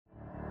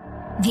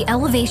The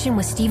Elevation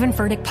with Stephen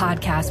Furtick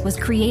podcast was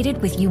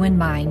created with you in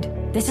mind.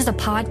 This is a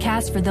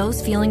podcast for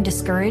those feeling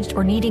discouraged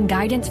or needing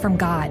guidance from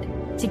God.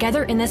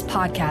 Together in this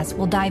podcast,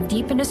 we'll dive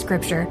deep into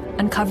Scripture,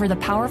 uncover the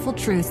powerful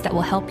truths that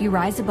will help you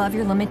rise above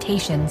your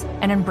limitations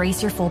and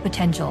embrace your full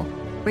potential.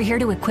 We're here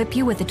to equip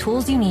you with the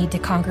tools you need to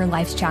conquer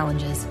life's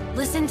challenges.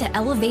 Listen to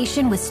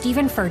Elevation with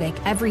Stephen Furtick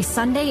every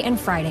Sunday and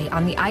Friday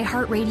on the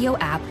iHeartRadio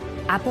app,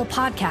 Apple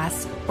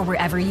Podcasts, or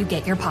wherever you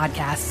get your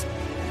podcasts.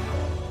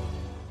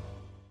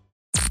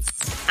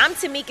 I'm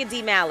Tamika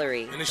D.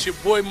 Mallory. And it's your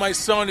boy, my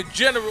son, the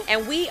General.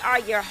 And we are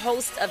your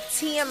hosts of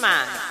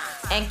TMI.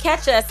 And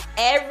catch us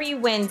every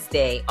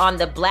Wednesday on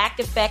the Black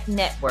Effect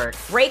Network,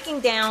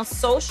 breaking down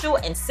social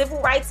and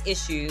civil rights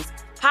issues,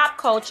 pop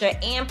culture,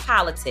 and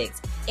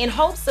politics in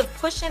hopes of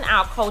pushing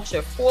our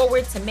culture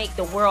forward to make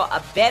the world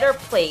a better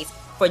place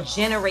for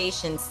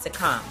generations to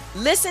come.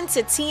 Listen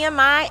to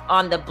TMI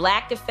on the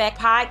Black Effect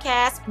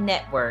Podcast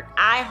Network,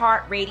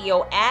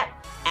 iHeartRadio app,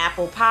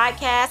 Apple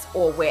Podcasts,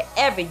 or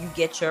wherever you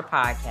get your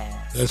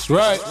podcasts. That's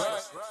right.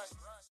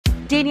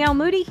 Danielle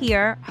Moody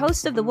here,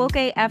 host of the Woke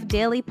AF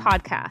Daily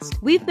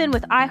podcast. We've been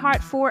with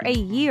iHeart for a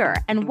year,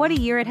 and what a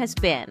year it has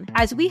been.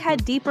 As we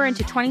head deeper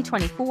into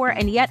 2024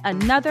 and yet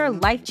another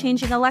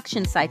life-changing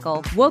election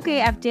cycle, Woke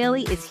AF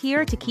Daily is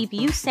here to keep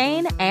you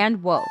sane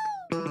and woke.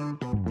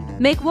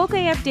 Make Woke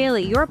AF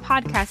Daily your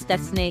podcast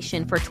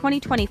destination for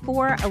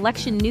 2024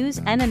 election news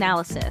and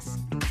analysis.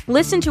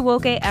 Listen to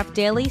Woke AF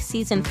Daily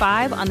Season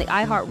 5 on the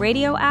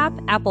iHeartRadio app,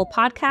 Apple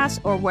Podcasts,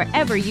 or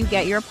wherever you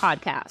get your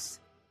podcasts.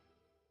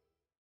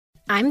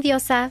 I'm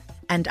Diosa.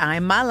 And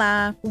I'm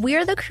Mala.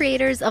 We're the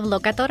creators of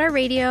Locatora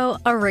Radio,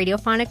 a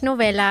radiophonic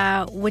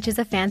novela, which is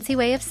a fancy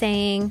way of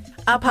saying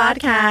a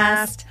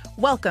podcast.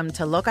 Welcome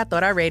to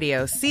Locatora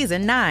Radio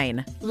Season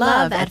 9.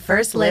 Love at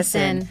First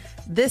Listen.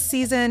 This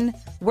season,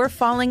 we're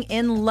falling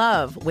in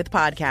love with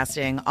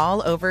podcasting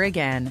all over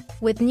again.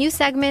 With new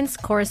segments,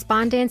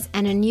 correspondence,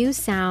 and a new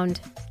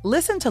sound.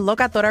 Listen to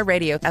Locatora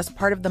Radio as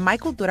part of the My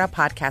Cultura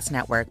Podcast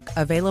Network.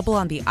 Available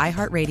on the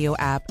iHeartRadio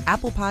app,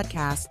 Apple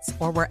Podcasts,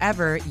 or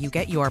wherever you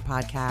get your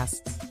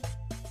podcasts.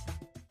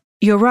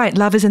 You're right.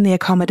 Love is in the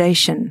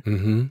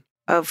accommodation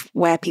of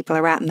where people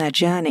are at in their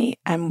journey.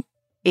 And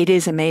it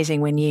is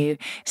amazing when you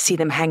see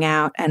them hang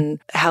out and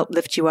help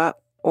lift you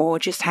up or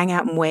just hang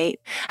out and wait.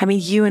 I mean,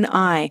 you and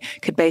I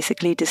could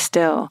basically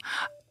distill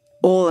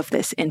all of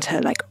this into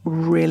like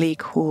really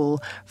cool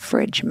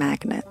fridge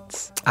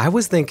magnets. I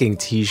was thinking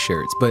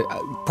t-shirts, but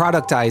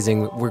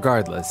productizing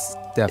regardless,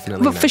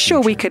 definitely. But for sure,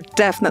 we could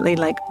definitely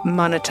like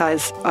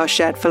monetize our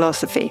shared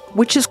philosophy,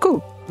 which is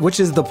cool. Which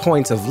is the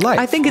point of life.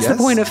 I think it's the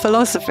point of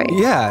philosophy.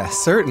 Yeah,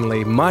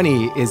 certainly.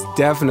 Money is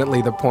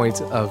definitely the point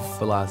of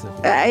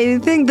philosophy. I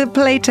think that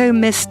Plato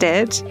missed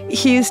it.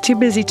 He was too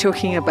busy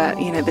talking about,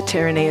 the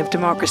tyranny of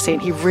democracy,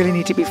 and he really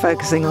needed to be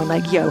focusing on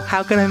like,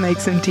 how can I make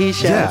some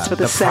t-shirts for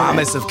the Senate?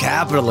 Promise of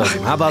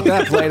capitalism. How about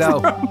that,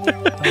 Plato?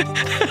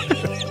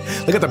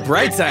 Look at the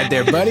bright side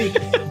there, buddy.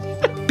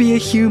 Be a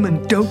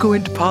human. Don't go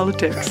into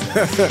politics.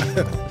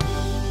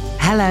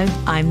 Hello,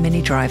 I'm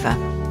Minnie Driver.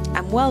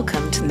 And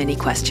welcome to Mini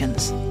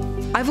Questions.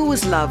 I've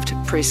always loved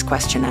Proust's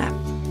questionnaire.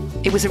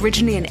 It was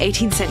originally an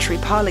 18th century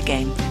parlor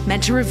game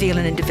meant to reveal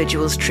an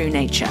individual's true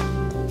nature.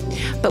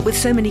 But with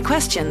so many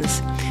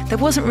questions, there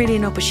wasn't really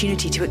an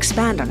opportunity to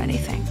expand on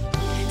anything.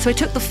 So I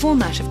took the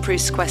format of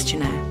Proust's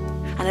questionnaire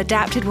and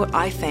adapted what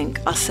I think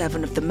are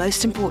 7 of the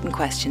most important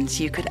questions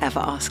you could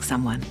ever ask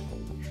someone.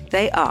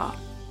 They are: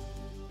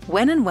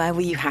 when and where were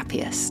you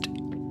happiest?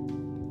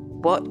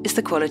 What is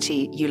the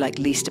quality you like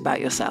least about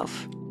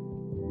yourself?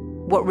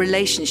 What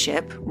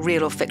relationship,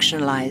 real or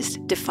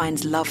fictionalized,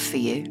 defines love for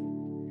you?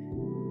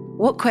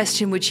 What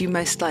question would you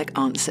most like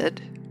answered?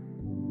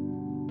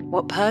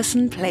 What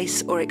person,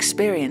 place, or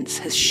experience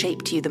has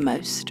shaped you the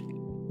most?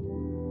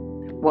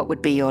 What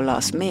would be your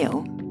last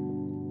meal?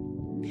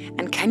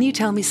 And can you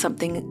tell me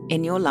something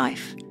in your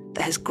life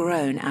that has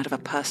grown out of a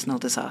personal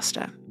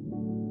disaster?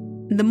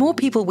 The more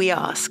people we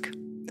ask,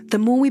 the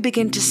more we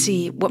begin to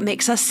see what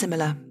makes us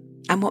similar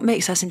and what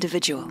makes us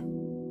individual.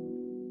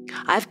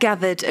 I've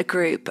gathered a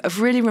group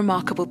of really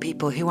remarkable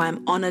people who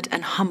I'm honored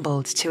and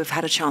humbled to have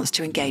had a chance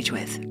to engage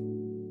with.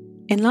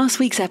 In last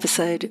week's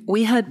episode,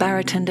 we heard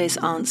Baratunde's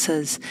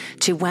answers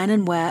to when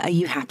and where are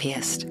you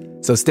happiest.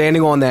 So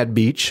standing on that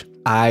beach,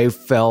 I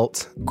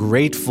felt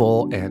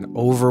grateful and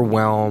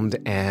overwhelmed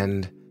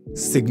and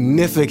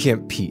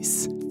significant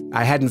peace.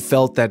 I hadn't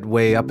felt that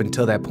way up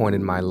until that point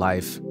in my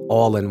life,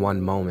 all in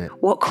one moment.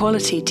 What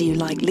quality do you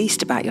like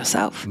least about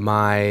yourself?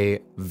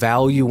 My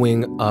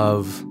valuing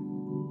of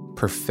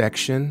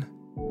perfection,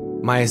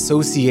 my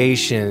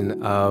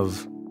association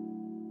of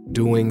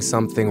doing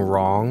something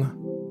wrong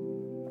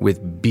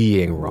with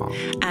being wrong.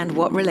 And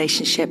what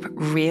relationship,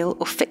 real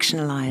or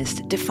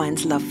fictionalized,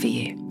 defines love for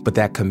you? But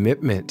that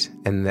commitment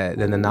and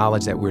the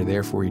knowledge that we're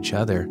there for each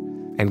other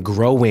and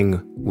growing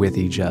with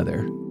each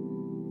other,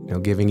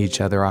 giving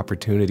each other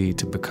opportunity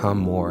to become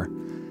more,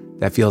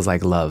 that feels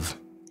like love.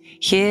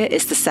 Here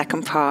is the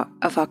second part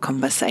of our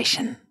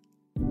conversation.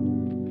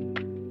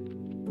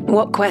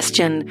 What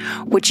question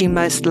would you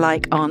most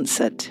like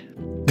answered?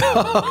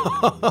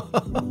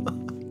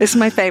 It's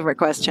my favorite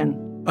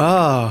question.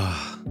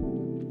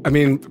 I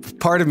mean,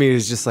 part of me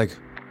is just like,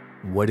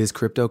 what is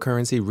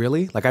cryptocurrency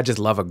really? Like, I just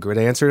love a good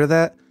answer to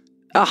that.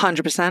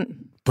 100%.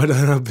 But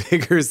on a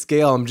bigger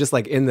scale, I'm just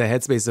like in the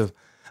headspace of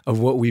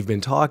what we've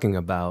been talking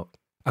about.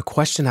 A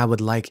question I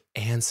would like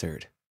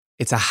answered.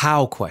 It's a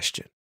how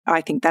question.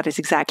 I think that is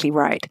exactly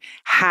right.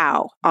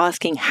 How?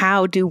 Asking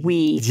how do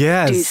we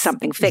do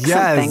something, fix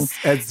something,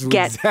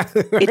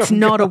 it's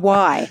not a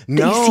why.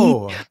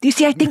 No. You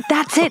see, I think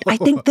that's it. I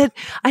think that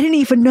I didn't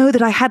even know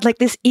that I had like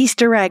this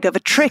Easter egg of a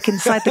trick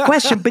inside the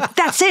question, but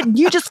that's it.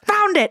 You just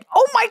found it.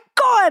 Oh my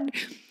God.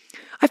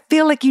 I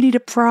feel like you need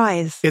a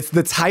prize. It's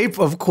the type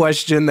of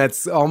question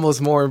that's almost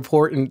more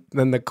important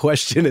than the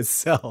question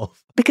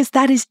itself. Because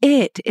that is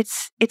it.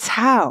 It's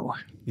how.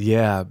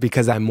 Yeah,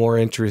 because I'm more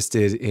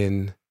interested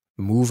in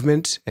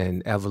movement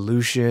and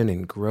evolution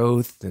and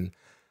growth. And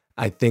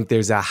I think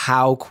there's a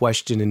how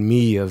question in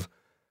me of,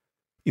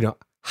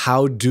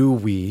 how do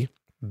we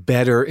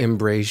better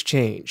embrace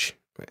change?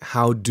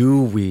 How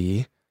do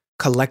we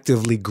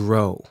collectively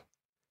grow?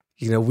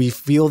 We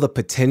feel the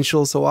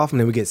potential so often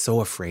and we get so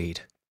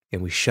afraid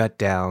and we shut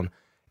down.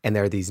 And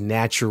there are these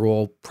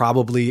natural,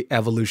 probably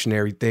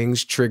evolutionary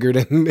things triggered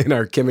in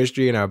our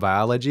chemistry and our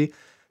biology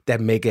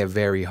that make it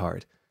very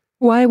hard.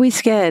 Why are we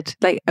scared?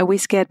 Are we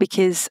scared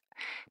because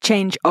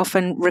change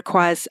often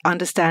requires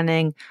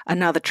understanding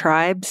another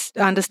tribe's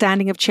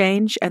understanding of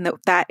change and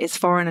that is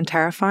foreign and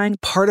terrifying?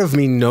 Part of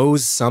me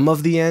knows some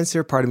of the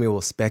answer. Part of me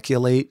will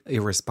speculate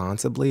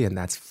irresponsibly, and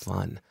that's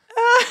fun.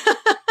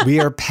 We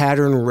are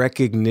pattern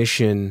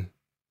recognition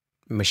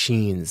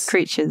machines.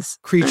 Creatures.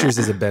 Creatures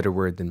is a better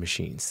word than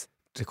machines.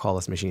 To call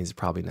us machines is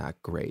probably not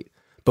great.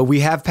 But we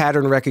have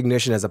pattern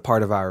recognition as a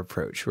part of our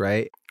approach,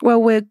 right?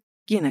 Well, we're,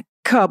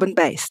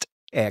 carbon-based.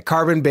 Yeah,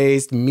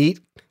 carbon-based,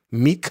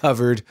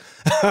 meat-covered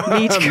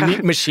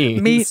meat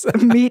machines.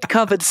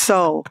 Meat-covered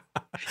soul.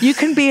 You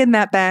can be in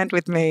that band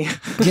with me.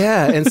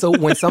 Yeah, and so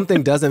when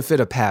something doesn't fit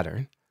a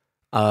pattern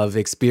of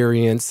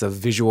experience, of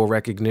visual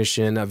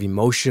recognition, of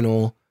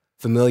emotional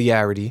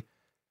familiarity,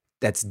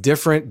 that's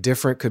different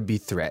could be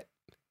threat.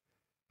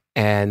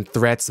 And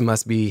threats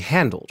must be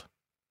handled,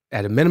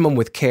 at a minimum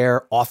with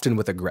care, often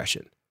with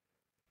aggression,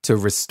 to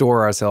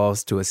restore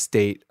ourselves to a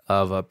state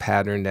of a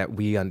pattern that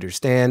we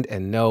understand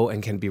and know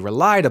and can be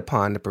relied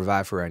upon to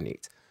provide for our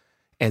needs.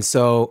 And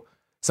so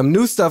some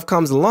new stuff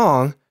comes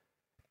along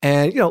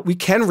and, we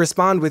can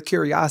respond with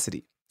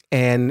curiosity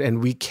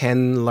and we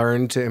can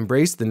learn to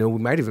embrace the new.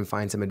 We might even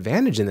find some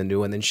advantage in the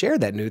new and then share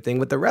that new thing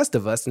with the rest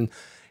of us and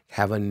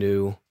have a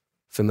new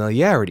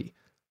familiarity.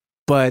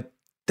 But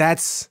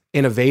that's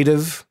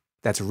innovative,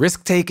 that's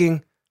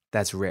risk-taking,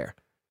 that's rare.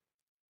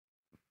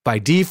 By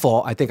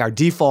default, I think our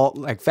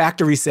default,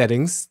 factory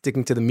settings,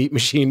 sticking to the meat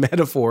machine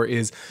metaphor,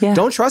 is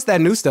don't trust that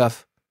new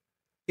stuff.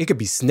 It could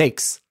be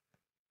snakes.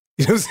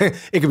 You know what I'm saying?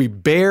 It could be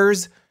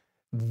bears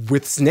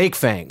with snake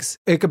fangs.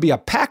 It could be a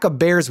pack of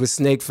bears with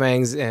snake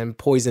fangs and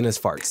poisonous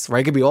farts, right?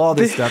 It could be all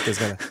this stuff that's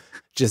going to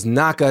just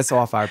knock us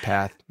off our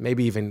path,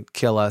 maybe even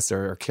kill us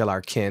or kill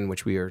our kin,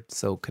 which we are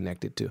so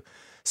connected to.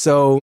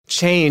 So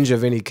change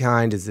of any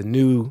kind is a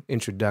new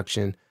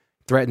introduction,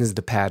 threatens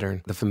the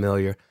pattern, the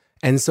familiar.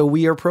 And so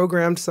we are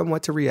programmed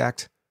somewhat to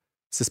react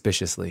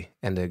suspiciously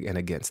and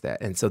against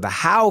that. And so the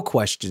how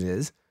question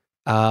is,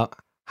 how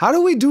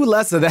do we do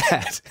less of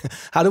that?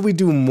 How do we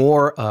do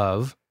more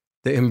of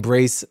the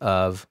embrace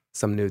of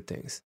some new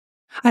things?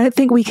 I don't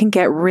think we can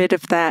get rid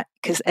of that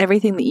because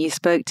everything that you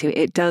spoke to,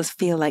 it does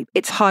feel like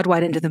it's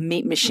hardwired into the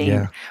meat machine.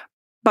 Yeah.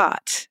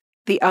 But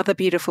the other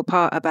beautiful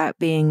part about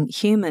being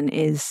human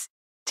is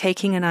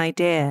taking an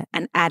idea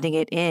and adding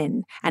it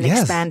in and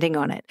expanding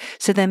on it.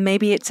 So then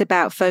maybe it's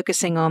about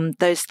focusing on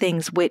those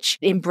things which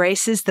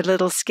embraces the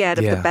little scared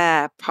of the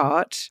bear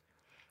part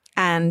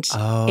and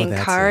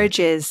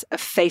encourages a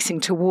facing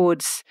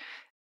towards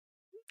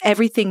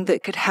everything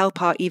that could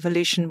help our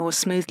evolution more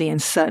smoothly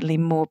and certainly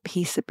more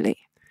peaceably.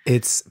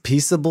 It's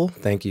peaceable.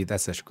 Thank you.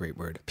 That's such a great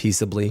word.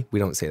 Peaceably. We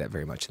don't say that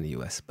very much in the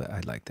US, but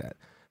I like that.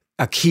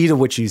 A key to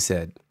what you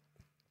said,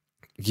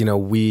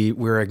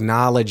 we're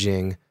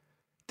acknowledging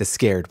the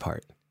scared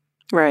part.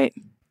 Right.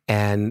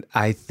 And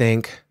I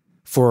think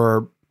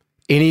for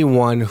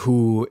anyone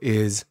who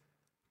is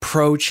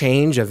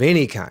pro-change of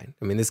any kind,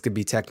 I mean, this could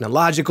be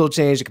technological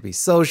change, it could be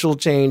social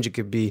change, it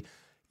could be,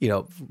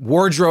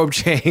 wardrobe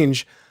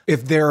change.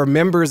 If there are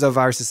members of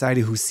our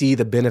society who see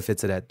the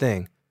benefits of that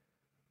thing,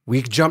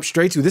 we jump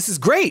straight to, this is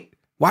great.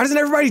 Why isn't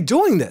everybody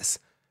doing this?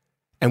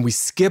 And we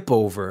skip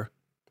over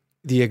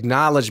the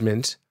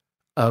acknowledgement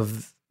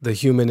of the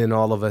human in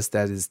all of us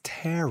that is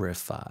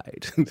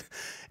terrified.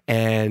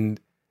 And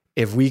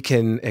if we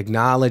can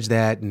acknowledge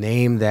that,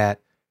 name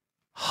that,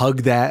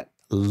 hug that,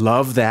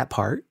 love that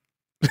part,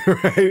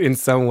 right, in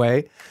some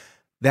way,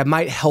 that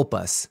might help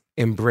us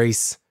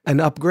embrace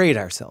and upgrade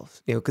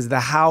ourselves. Because the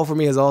how for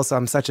me is also,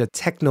 I'm such a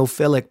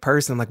technophilic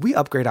person. We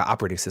upgrade our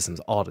operating systems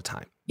all the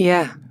time.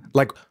 Yeah.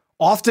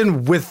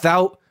 Often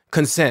without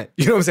consent.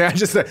 You know what I'm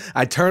saying?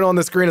 I turn on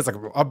the screen. It's like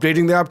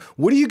updating the app.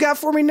 What do you got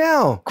for me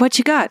now? What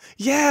you got?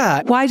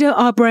 Yeah. Why don't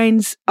our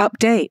brains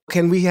update?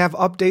 Can we have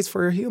updates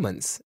for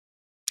humans?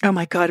 Oh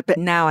my God. But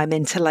now I'm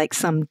into like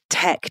some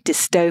tech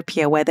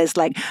dystopia where there's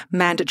like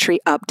mandatory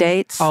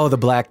updates. Oh, the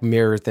Black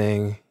Mirror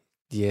thing.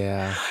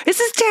 Yeah. This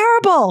is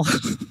terrible.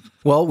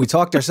 Well, we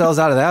talked ourselves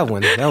out of that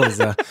one. That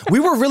was, we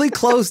were really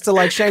close to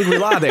like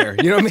Shangri-La there.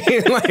 You know what I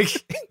mean? Like,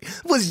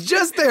 it was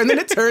just there. And then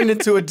it turned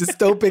into a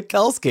dystopic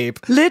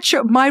hellscape.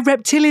 Literally, my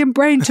reptilian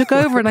brain took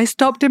over and I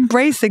stopped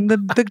embracing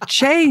the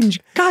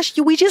change. Gosh,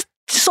 we just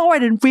saw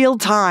it in real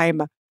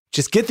time.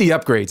 Just get the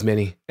upgrades,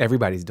 Minnie.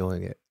 Everybody's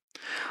doing it.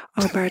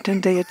 Oh,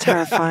 Baratunde, you're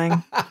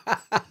terrifying.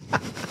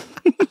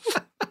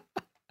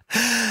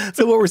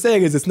 So what we're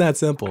saying is it's not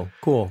simple.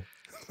 Cool.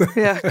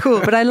 Yeah,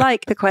 cool. But I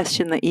like the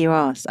question that you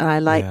asked. And I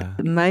like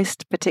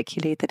most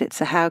particularly that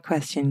it's a how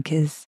question,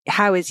 because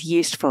how is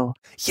useful.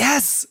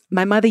 Yes.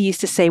 My mother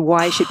used to say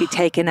why should be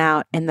taken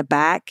out in the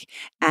back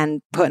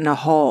and put in a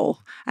hole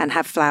and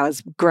have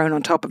flowers grown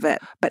on top of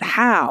it. But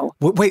how?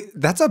 Wait,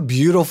 that's a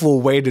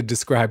beautiful way to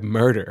describe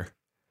murder.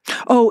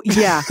 Oh,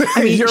 yeah.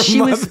 I mean,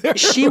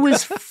 she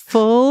was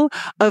full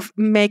of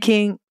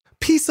making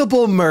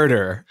peaceable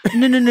murder.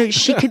 No.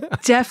 She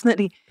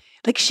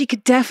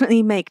could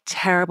definitely make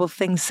terrible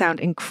things sound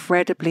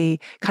incredibly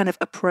kind of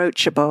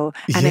approachable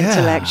and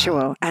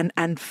intellectual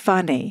and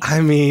funny.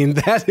 I mean,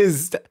 that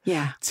is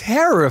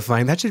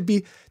terrifying. That should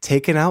be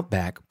taken out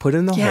back, put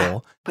in the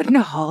hole. Put in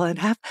a hole and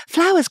have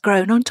flowers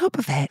grown on top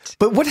of it.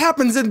 But what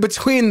happens in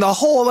between the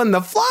hole and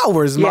the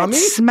flowers, Mommy?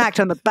 Smacked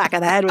on the back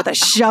of the head with a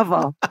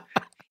shovel.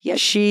 Yeah,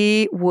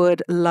 she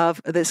would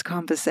love this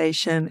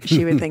conversation.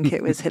 She would think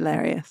it was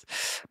hilarious.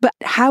 But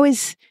how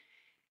has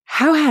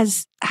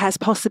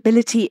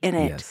possibility in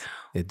it? Yes,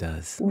 it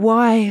does.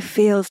 Why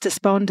feels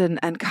despondent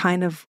and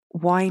kind of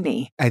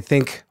whiny? I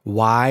think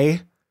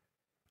why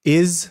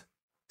is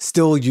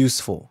still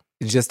useful,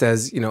 just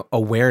as,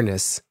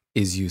 awareness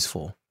is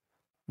useful,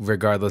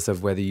 regardless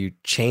of whether you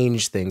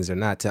change things or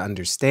not. To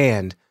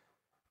understand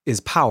is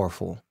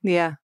powerful.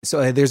 Yeah.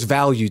 So there's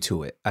value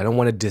to it. I don't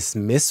want to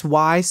dismiss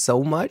why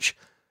so much,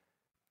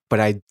 but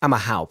I'm a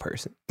how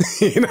person.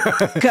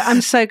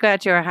 I'm so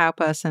glad you're a how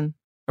person.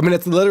 I mean,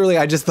 it's literally,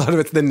 I just thought of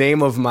it's the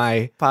name of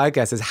my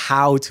podcast is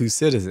How to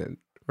Citizen,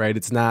 right?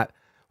 It's not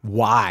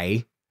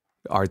why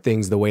are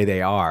things the way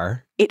they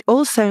are. It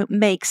also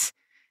makes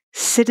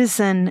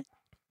citizen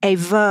a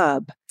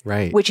verb,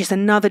 right? Which is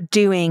another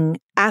doing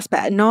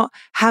aspect, not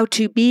how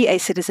to be a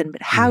citizen,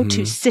 but how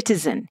to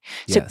citizen.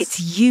 So it's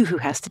you who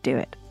has to do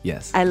it.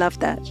 Yes. I love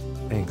that.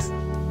 Thanks.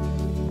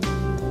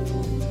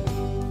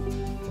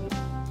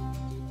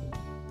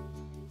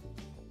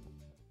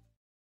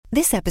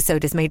 This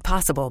episode is made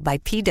possible by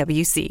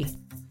PwC.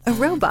 A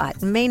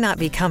robot may not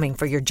be coming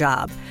for your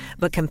job,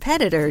 but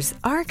competitors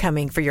are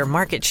coming for your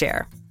market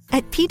share.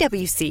 At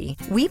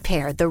PwC, we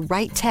pair the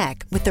right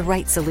tech with the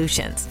right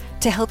solutions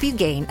to help you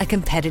gain a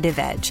competitive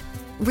edge.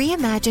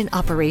 Reimagine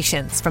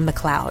operations from the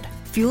cloud,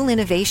 fuel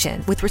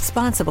innovation with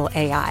responsible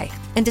AI,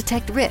 and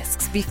detect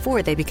risks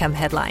before they become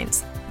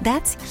headlines.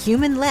 That's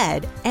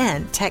human-led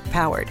and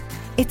tech-powered.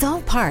 It's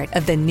all part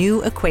of The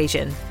New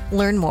Equation.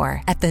 Learn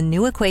more at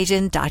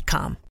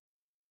thenewequation.com.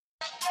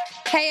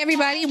 Hey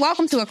everybody,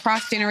 welcome to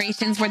Across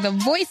Generations, where the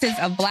voices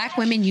of Black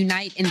women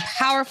unite in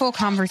powerful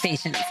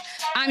conversations.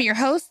 I'm your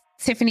host,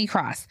 Tiffany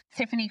Cross.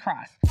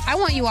 I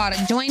want you all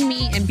to join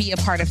me and be a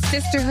part of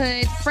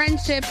sisterhood,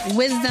 friendship,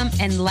 wisdom,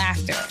 and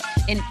laughter.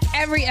 In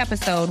every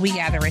episode, we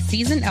gather a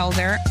seasoned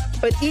elder.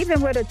 But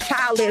even with a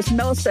child, there's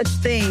no such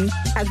thing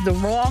as the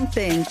wrong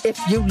thing if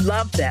you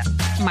love them.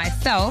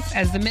 Myself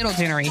as the middle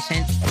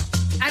generation.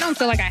 I don't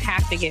feel like I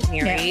have to get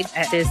married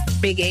at this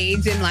big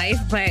age in life,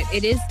 but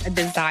it is a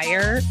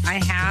desire I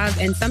have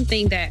and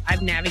something that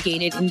I've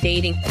navigated in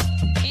dating.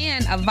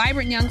 And a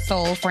vibrant young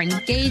soul for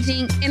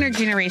engaging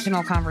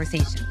intergenerational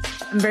conversations.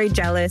 I'm very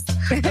jealous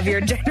of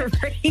your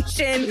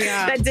generation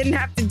that didn't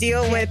have to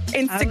deal with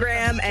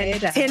Instagram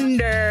and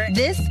Tinder.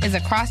 This is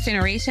Across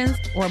Generations,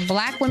 where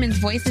Black women's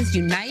voices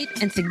unite,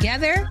 and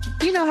together,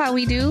 you know how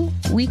we do,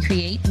 we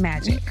create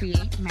magic.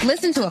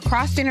 Listen to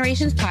Across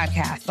Generations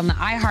podcast on the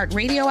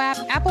iHeartRadio app,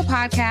 Apple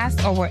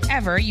Podcasts, or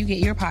wherever you get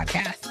your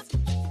podcasts.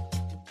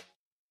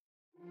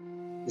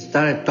 We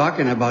started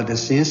talking about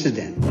this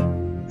incident.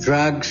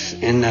 Drugs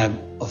and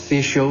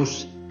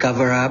officials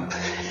cover up.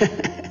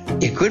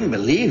 You couldn't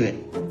believe it.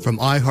 From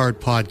iHeart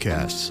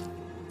Podcasts.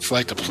 It's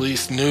like the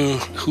police knew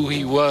who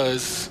he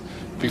was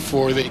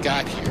before they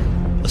got here.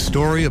 A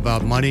story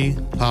about money,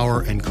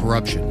 power, and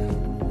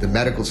corruption. The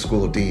medical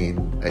school dean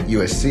at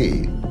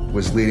USC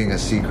was leading a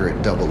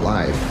secret double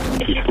life.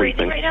 Is she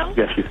breathing right now?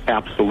 Yes, she's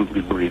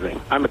absolutely breathing.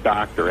 I'm a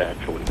doctor,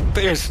 actually.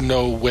 There's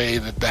no way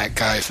that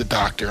guy's a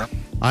doctor.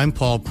 I'm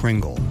Paul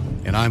Pringle,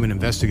 and I'm an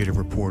investigative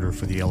reporter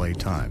for the LA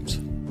Times.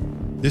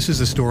 This is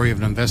the story of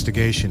an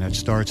investigation that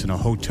starts in a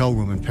hotel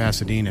room in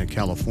Pasadena,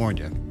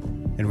 California,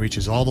 and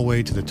reaches all the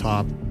way to the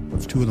top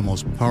of two of the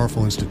most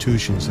powerful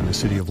institutions in the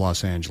city of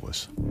Los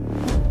Angeles.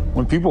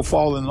 When people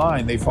fall in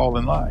line, they fall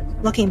in line.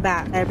 Looking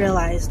back, I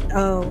realized,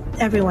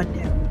 everyone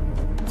knew.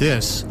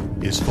 This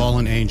is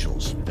Fallen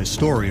Angels, a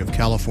story of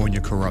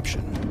California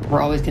corruption. We're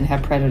always going to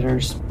have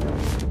predators.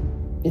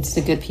 It's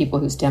the good people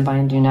who stand by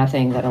and do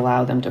nothing that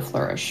allow them to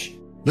flourish.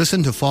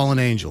 Listen to Fallen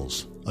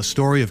Angels, a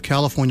story of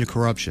California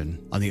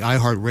corruption on the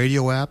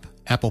iHeartRadio app,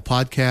 Apple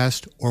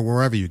Podcast, or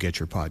wherever you get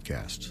your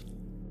podcasts.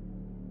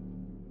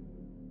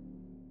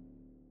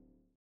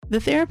 The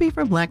Therapy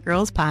for Black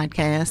Girls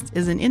podcast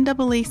is an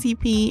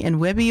NAACP and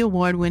Webby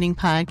Award-winning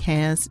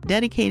podcast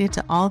dedicated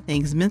to all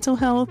things mental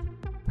health,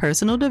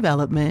 personal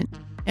development,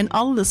 and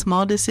all of the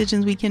small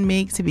decisions we can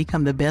make to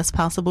become the best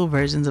possible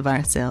versions of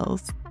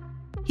ourselves.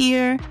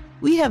 Here,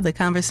 we have the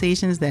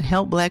conversations that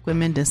help Black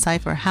women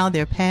decipher how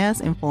their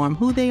past inform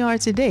who they are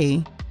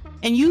today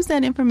and use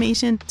that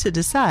information to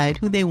decide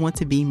who they want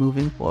to be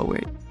moving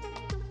forward.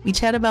 We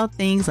chat about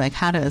things like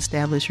how to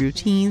establish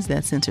routines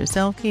that center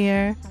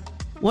self-care,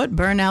 what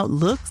burnout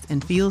looks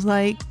and feels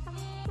like,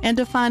 and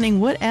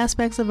defining what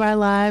aspects of our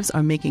lives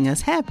are making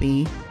us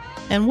happy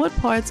and what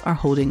parts are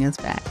holding us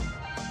back.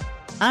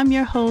 I'm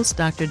your host,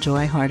 Dr.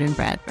 Joy Harden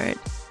Bradford,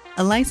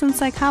 a licensed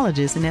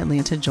psychologist in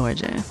Atlanta,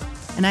 Georgia,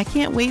 and I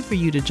can't wait for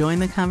you to join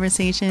the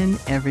conversation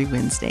every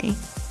Wednesday.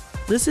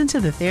 Listen to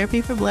the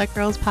Therapy for Black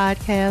Girls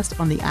podcast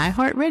on the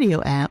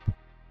iHeartRadio app,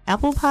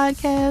 Apple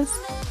Podcasts,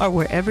 or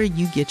wherever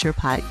you get your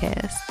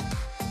podcasts.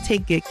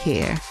 Take good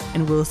care,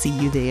 and we'll see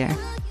you there.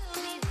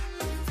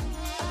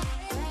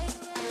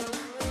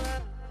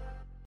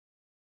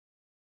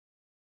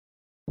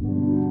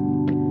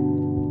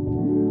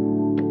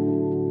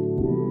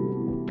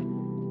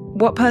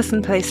 What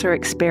person, place, or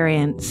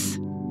experience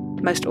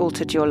most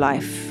altered your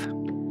life?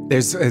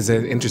 There's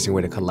an interesting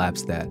way to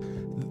collapse that.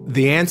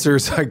 The answer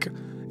is like,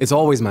 it's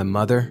always my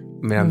mother.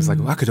 I mean, I'm just like,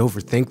 well, I could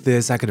overthink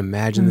this. I could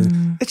imagine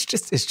this.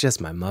 It's just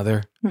my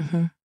mother.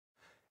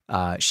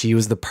 She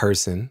was the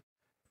person.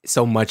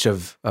 So much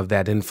of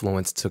that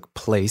influence took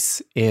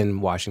place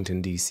in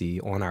Washington, D.C.,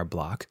 on our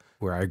block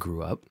where I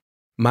grew up.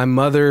 My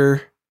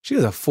mother, she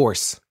was a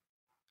force.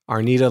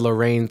 Arnita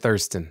Lorraine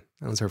Thurston.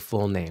 That was her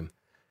full name.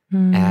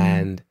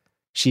 And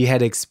she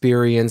had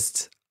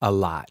experienced a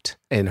lot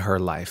in her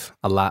life,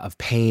 a lot of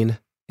pain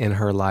in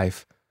her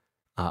life,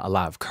 a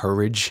lot of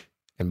courage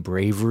and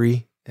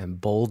bravery and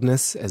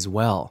boldness as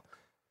well,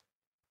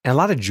 and a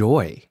lot of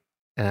joy.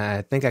 And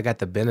I think I got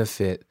the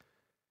benefit.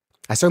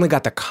 I certainly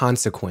got the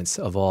consequence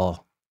of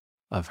all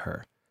of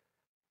her.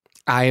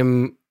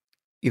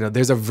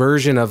 There's a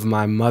version of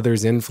my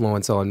mother's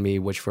influence on me,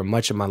 which for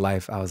much of my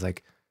life, I was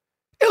like,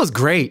 it was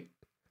great.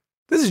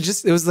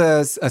 It was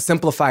a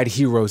simplified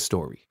hero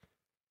story.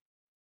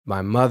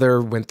 My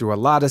mother went through a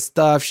lot of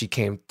stuff. She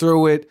came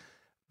through it.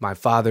 My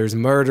father's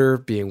murder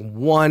being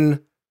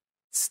one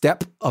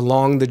step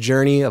along the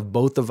journey of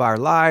both of our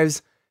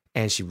lives.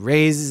 And she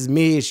raises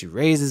me, she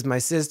raises my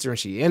sister, and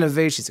she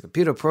innovates. She's a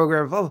computer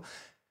programmer. Oh,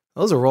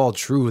 those are all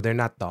true. They're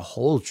not the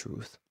whole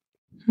truth.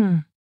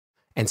 And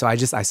so I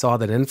saw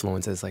that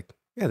influence as like,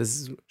 yeah,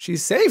 she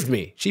saved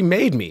me. She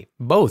made me,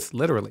 both,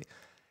 literally.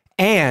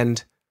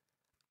 And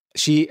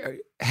she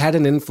had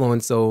an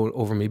influence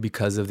over me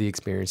because of the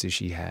experiences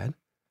she had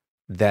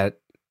that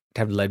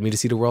have led me to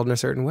see the world in a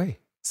certain way.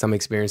 Some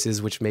experiences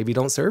which maybe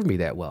don't serve me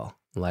that well,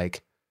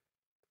 like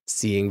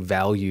seeing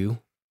value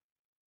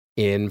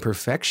in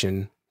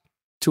perfection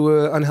to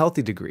an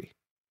unhealthy degree,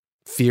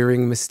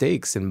 fearing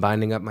mistakes and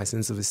binding up my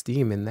sense of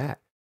esteem in that.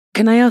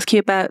 Can I ask you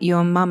about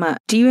your mama?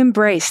 Do you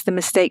embrace the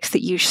mistakes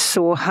that you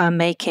saw her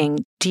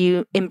making? Do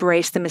you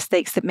embrace the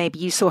mistakes that maybe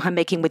you saw her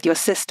making with your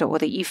sister, or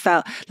that you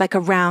felt like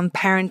around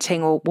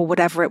parenting or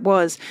whatever it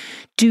was?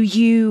 Do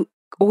you,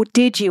 or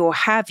did you, or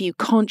have you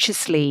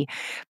consciously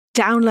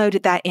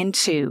downloaded that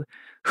into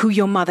who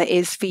your mother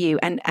is for you?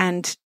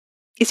 And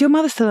is your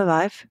mother still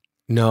alive?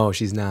 No,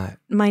 she's not.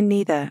 Mine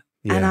neither.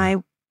 Yeah.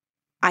 And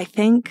I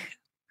think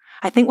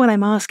what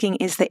I'm asking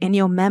is that in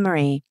your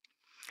memory,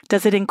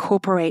 does it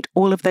incorporate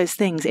all of those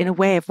things in a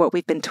way of what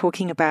we've been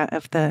talking about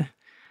of the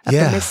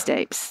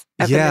missteps,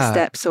 the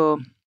missteps or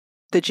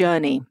the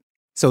journey?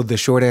 So the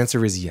short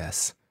answer is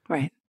yes.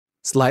 Right.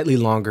 Slightly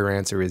longer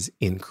answer is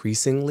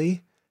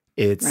increasingly.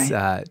 It's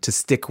to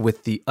stick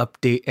with the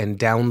update and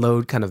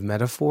download kind of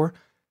metaphor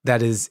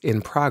that is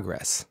in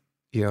progress.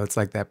 You know, it's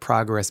like that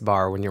progress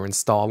bar when you're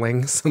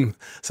installing some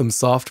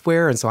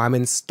software. And so I'm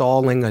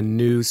installing a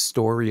new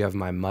story of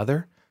my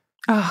mother.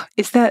 Oh,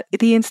 is that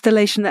the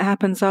installation that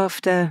happens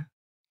after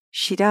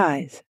she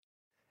dies?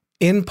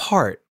 In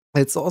part.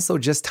 It's also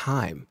just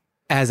time.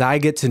 As I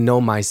get to know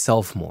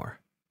myself more,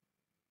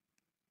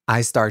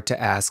 I start to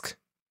ask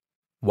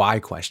why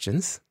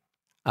questions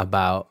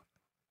about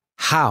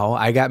how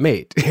I got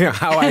made,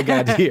 how I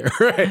got here.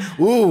 Right?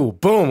 Ooh,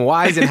 boom,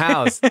 whys and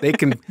hows. They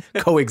can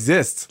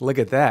coexist. Look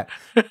at that.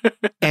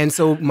 And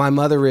so my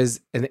mother is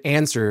an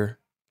answer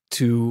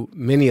to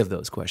many of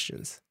those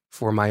questions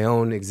for my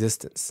own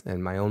existence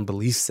and my own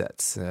belief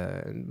sets,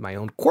 my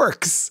own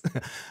quirks,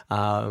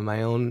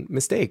 my own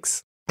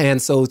mistakes.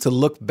 And so to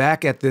look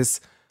back at this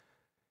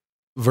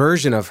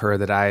version of her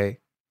that I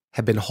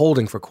had been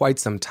holding for quite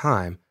some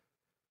time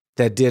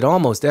that did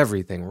almost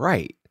everything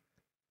right,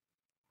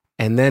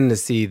 and then to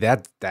see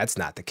that that's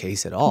not the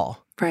case at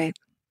all. Right.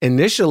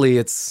 initially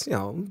it's,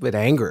 with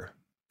anger,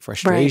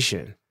 frustration.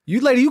 Right.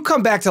 You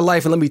come back to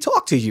life and let me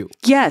talk to you.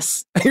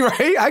 Yes.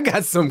 Right? I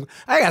got some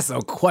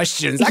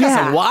questions. I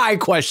got some why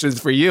questions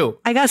for you.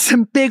 I got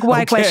some big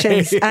why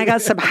questions. I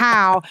got some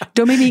how.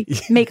 Don't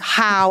make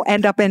how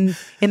end up in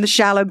the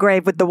shallow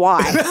grave with the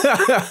why.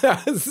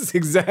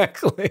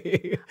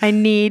 Exactly. I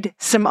need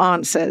some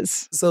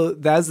answers. So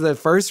that's the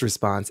first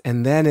response.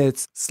 And then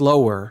it's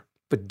slower,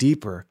 but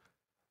deeper.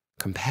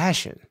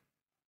 Compassion.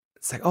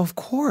 It's like, oh, of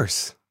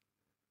course.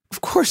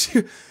 Of course,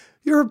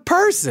 you're a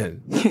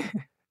person.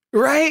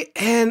 Right?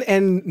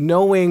 And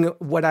knowing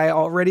what I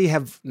already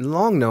have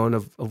long known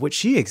of what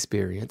she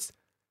experienced,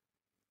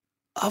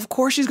 of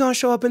course she's going to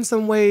show up in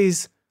some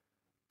ways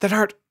that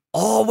aren't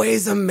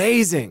always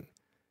amazing,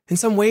 in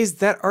some ways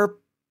that are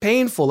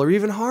painful or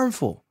even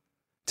harmful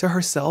to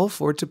herself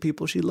or to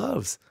people she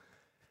loves.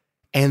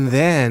 And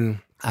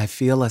then I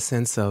feel a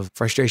sense of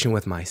frustration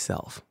with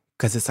myself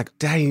because it's like,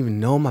 did I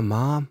even know my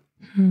mom?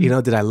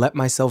 Mm-hmm. Did I let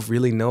myself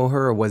really know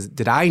her, or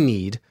did I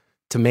need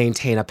to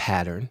maintain a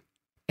pattern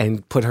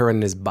and put her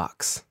in this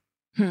box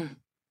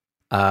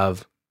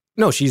of,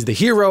 no, she's the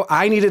hero.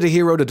 I needed a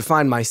hero to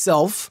define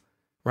myself,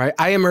 right?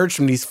 I emerged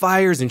from these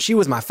fires and she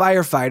was my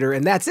firefighter,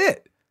 and that's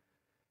it.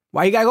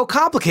 Why you gotta go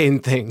complicating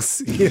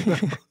things?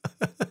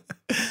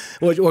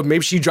 Or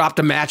maybe she dropped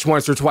a match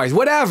once or twice,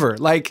 whatever.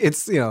 Like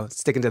it's,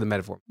 sticking to the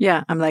metaphor.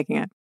 Yeah, I'm liking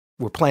it.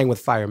 We're playing with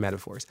fire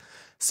metaphors.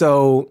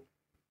 So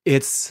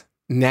it's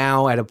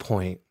now at a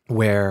point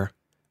where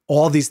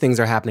all these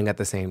things are happening at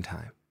the same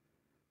time.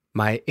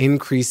 My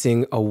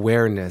increasing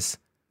awareness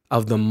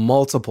of the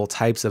multiple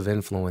types of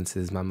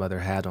influences my mother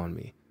had on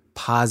me.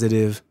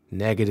 Positive,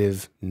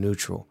 negative,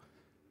 neutral.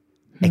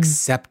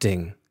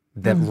 Accepting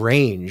that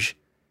range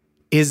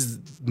is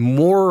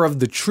more of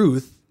the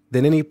truth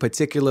than any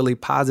particularly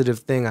positive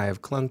thing I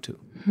have clung to.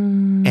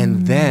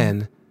 And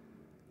then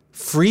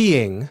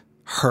freeing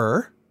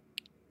her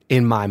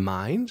in my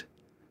mind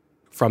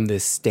from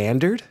this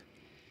standard.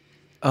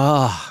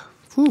 Oh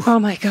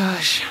my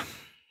gosh.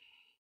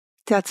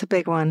 That's a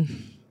big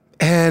one.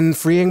 And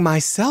freeing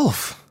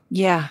myself.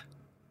 Yeah.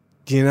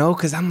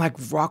 Because I'm like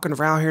walking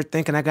around here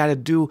thinking I got to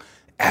do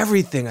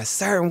everything a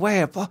certain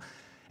way.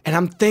 And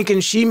I'm thinking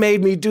she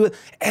made me do it.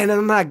 And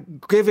I'm not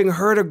giving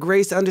her the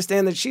grace to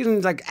understand that she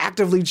didn't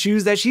actively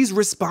choose that. She's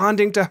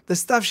responding to the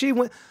stuff she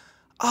went.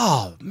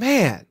 Oh,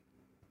 man.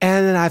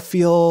 And then I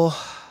feel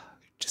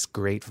just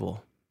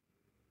grateful.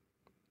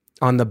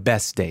 On the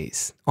best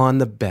days. In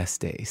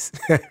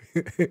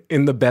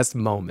the best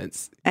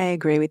moments. I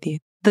agree with you.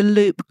 The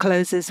loop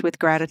closes with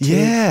gratitude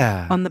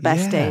on the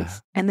best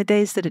days. And the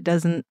days that it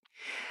doesn't,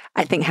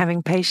 I think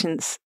having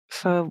patience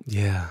for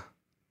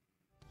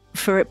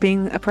it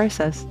being a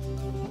process.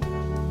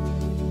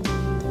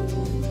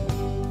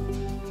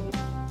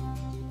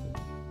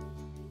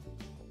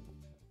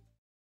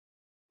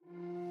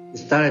 We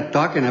started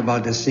talking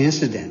about this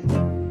incident.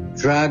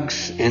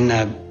 Drugs and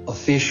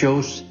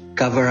officials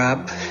cover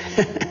up.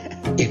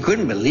 You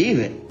couldn't believe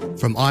it.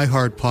 From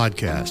iHeart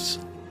Podcasts.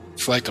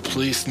 It's like the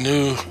police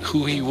knew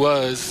who he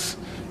was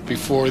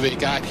before they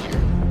got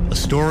here. A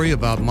story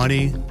about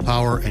money,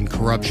 power, and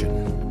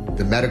corruption.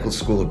 The medical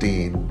school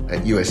dean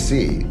at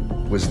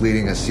USC was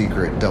leading a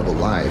secret double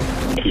life.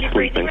 She's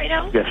breathing right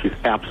now? Yes, she's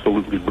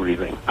absolutely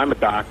breathing. I'm a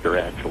doctor,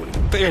 actually.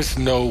 There's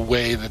no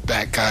way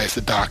that guy's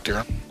a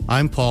doctor.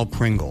 I'm Paul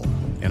Pringle,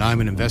 and I'm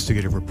an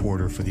investigative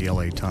reporter for the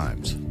LA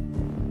Times.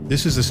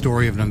 This is the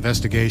story of an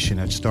investigation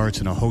that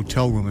starts in a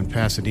hotel room in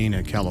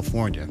Pasadena,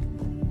 California,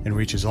 and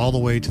reaches all the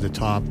way to the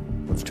top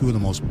of two of the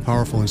most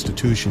powerful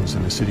institutions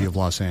in the city of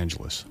Los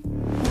Angeles.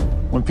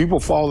 When people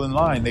fall in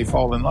line, they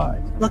fall in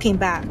line. Looking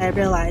back, I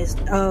realized,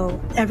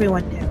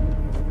 everyone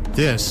knew.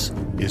 This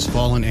is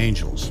Fallen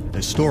Angels,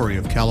 a story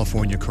of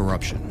California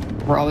corruption.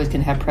 We're always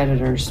going to have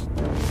predators.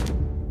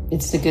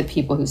 It's the good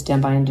people who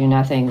stand by and do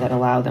nothing that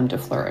allow them to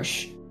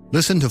flourish.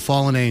 Listen to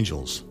Fallen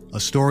Angels, a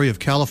story of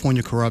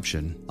California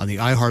corruption on the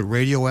iHeart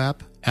Radio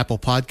app, Apple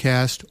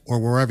Podcast, or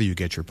wherever you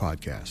get your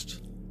podcasts.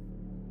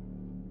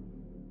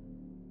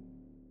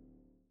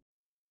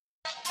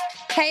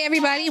 Hey,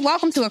 everybody.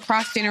 Welcome to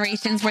Across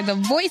Generations, where the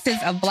voices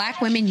of Black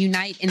women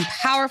unite in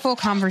powerful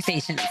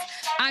conversations.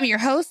 I'm your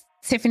host,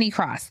 Tiffany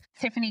Cross.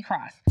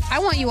 I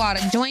want you all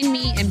to join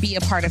me and be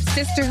a part of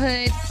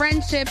sisterhood,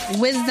 friendship,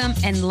 wisdom,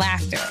 and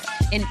laughter.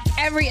 In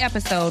every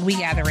episode, we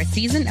gather a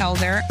seasoned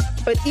elder.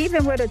 But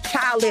even with a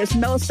child, there's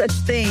no such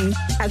thing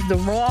as the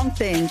wrong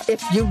thing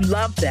if you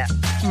love them.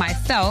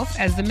 Myself,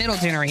 as the middle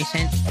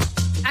generation.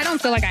 I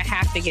don't feel like I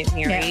have to get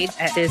married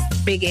at this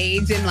big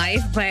age in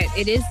life, but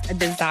it is a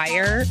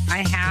desire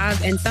I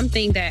have and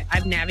something that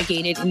I've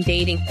navigated in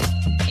dating.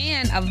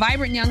 And a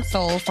vibrant young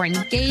soul for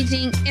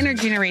engaging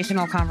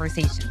intergenerational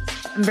conversations.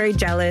 I'm very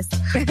jealous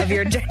of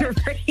your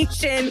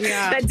generation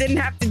that didn't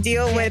have to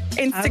deal with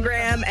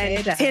Instagram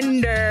and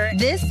Tinder.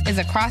 This is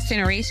Across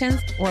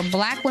Generations, where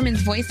Black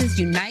women's voices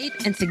unite,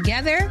 and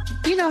together,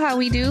 you know how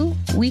we do,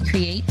 we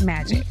create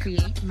magic.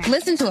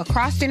 Listen to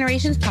Across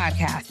Generations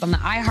podcast on the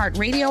iHeart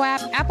Radio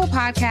app, Apple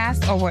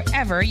Podcasts, or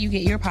wherever you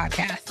get your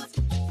podcasts.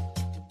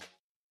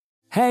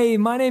 Hey,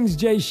 my name's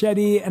Jay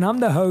Shetty, and I'm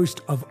the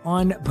host of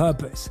On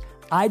Purpose.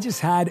 I just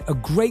had a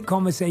great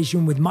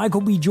conversation with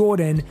Michael B.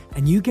 Jordan,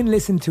 and you can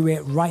listen to it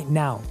right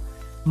now.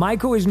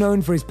 Michael is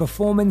known for his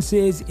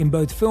performances in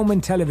both film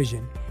and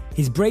television.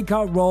 His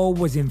breakout role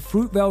was in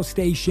Fruitvale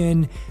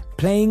Station,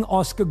 playing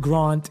Oscar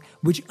Grant,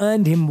 which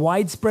earned him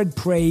widespread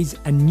praise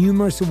and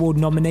numerous award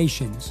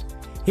nominations.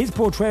 His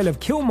portrayal of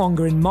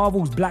Killmonger in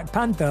Marvel's Black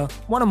Panther,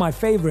 one of my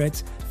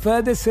favorites,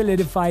 further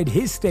solidified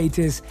his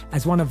status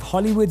as one of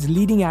Hollywood's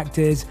leading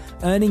actors,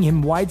 earning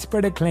him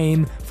widespread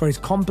acclaim for his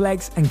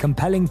complex and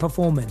compelling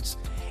performance.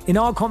 In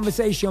our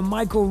conversation,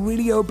 Michael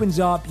really opens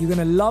up. You're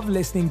going to love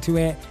listening to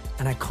it,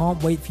 and I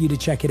can't wait for you to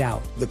check it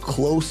out. The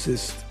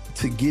closest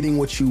to getting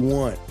what you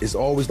want is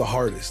always the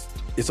hardest.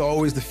 It's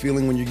always the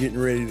feeling when you're getting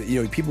ready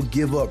to, people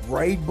give up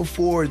right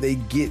before they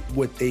get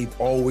what they've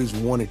always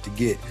wanted to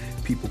get.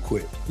 People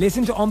quit.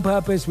 Listen to On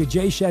Purpose with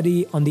Jay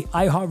Shetty on the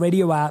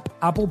iHeartRadio app,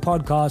 Apple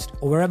Podcast,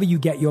 or wherever you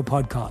get your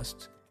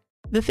podcasts.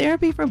 The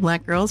Therapy for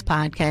Black Girls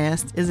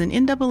podcast is an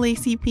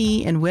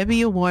NAACP and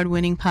Webby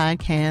Award-winning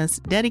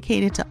podcast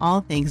dedicated to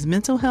all things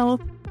mental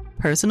health,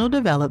 personal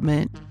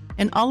development,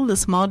 and all of the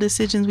small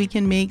decisions we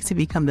can make to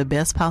become the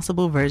best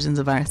possible versions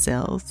of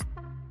ourselves.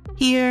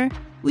 Here,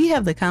 we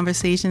have the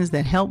conversations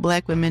that help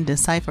Black women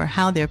decipher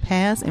how their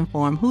past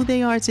inform who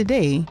they are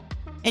today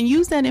and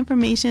use that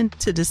information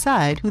to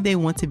decide who they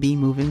want to be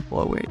moving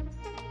forward.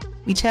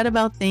 We chat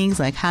about things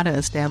like how to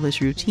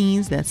establish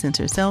routines that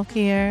center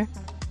self-care,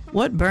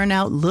 what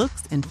burnout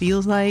looks and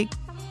feels like,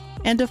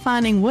 and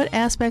defining what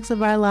aspects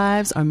of our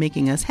lives are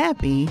making us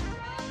happy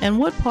and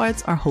what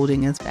parts are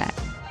holding us back.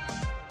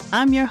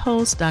 I'm your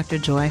host, Dr.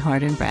 Joy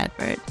Harden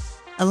Bradford,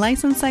 a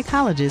licensed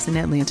psychologist in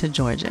Atlanta,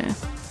 Georgia,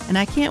 and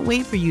I can't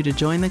wait for you to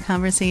join the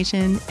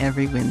conversation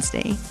every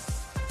Wednesday.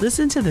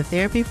 Listen to the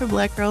Therapy for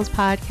Black Girls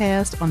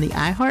podcast on the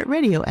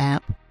iHeartRadio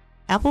app,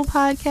 Apple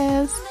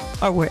Podcasts,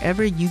 or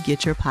wherever you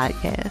get your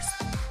podcasts.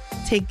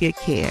 Take good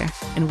care,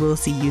 and we'll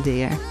see you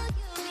there.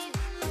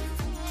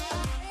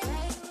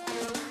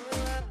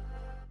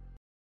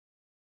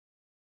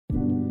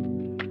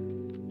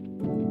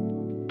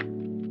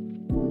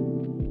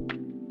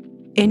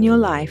 In your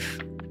life,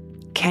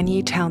 can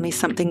you tell me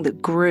something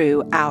that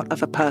grew out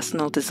of a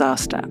personal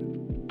disaster?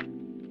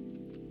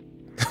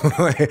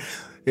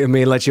 It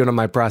may let you into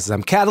my process.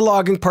 I'm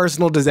cataloging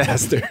personal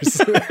disasters.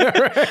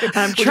 Right?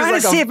 I'm trying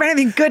to see if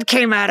anything good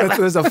came out of it.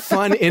 It was a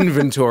fun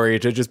inventory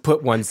to just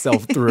put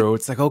oneself through.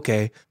 It's like,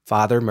 okay,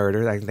 father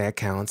murder, that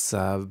counts.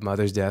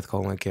 Mother's death,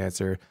 colon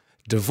cancer,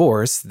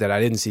 divorce that I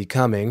didn't see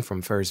coming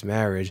from first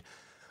marriage.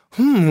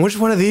 Which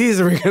one of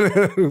these are we going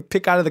to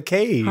pick out of the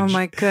cage? Oh,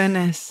 my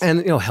goodness.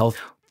 And, health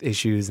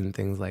issues and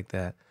things like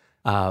that.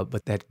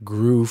 But that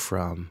grew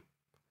from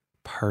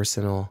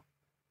personal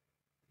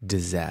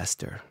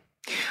disaster.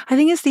 I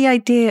think it's the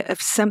idea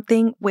of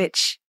something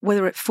which,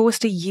 whether it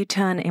forced a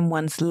U-turn in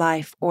one's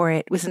life or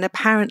it was an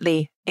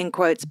apparently, in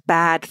quotes,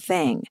 bad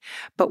thing,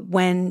 but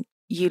when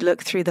you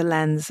look through the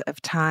lens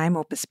of time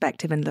or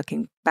perspective and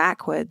looking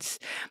backwards,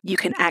 you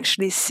can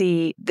actually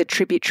see the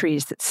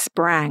tributaries that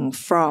sprang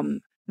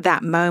from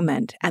that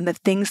moment and the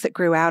things that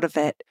grew out of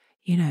it.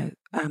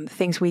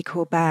 Things we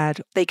call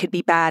bad, they could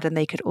be bad and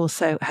they could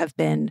also have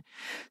been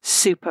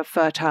super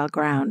fertile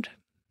ground.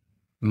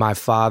 My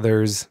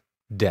father's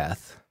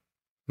death,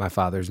 my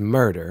father's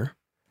murder,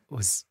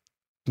 was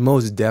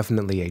most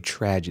definitely a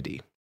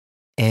tragedy.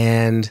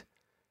 And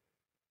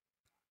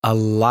a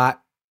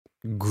lot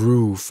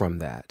grew from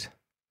that.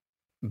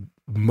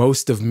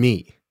 Most of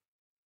me,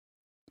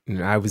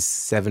 I was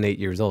 7, 8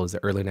 years old, it was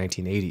the early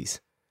 1980s.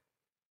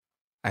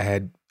 I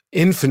had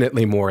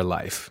infinitely more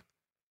life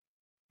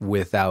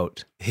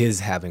without his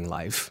having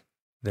life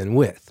than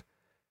with.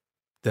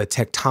 The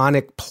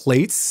tectonic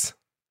plates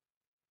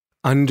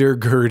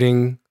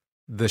undergirding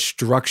the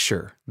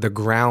structure, the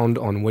ground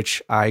on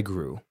which I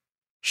grew,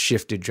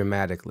 shifted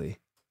dramatically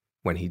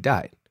when he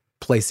died,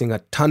 placing a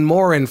ton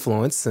more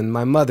influence in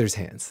my mother's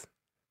hands,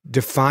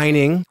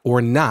 defining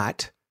or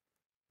not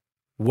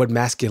what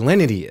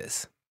masculinity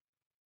is.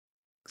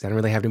 Because I didn't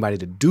really have anybody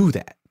to do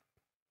that.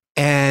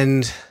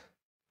 And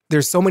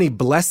there's so many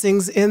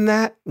blessings in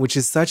that, which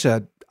is such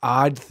an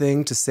odd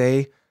thing to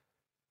say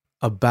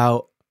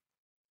about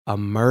a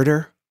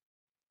murder.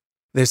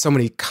 There's so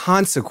many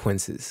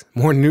consequences,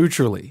 more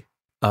neutrally,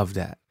 of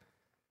that.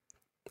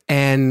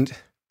 And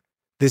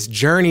this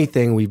journey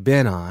thing we've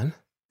been on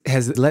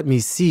has let me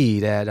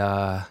see that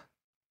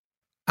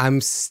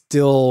I'm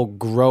still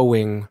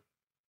growing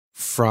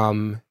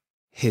from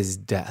his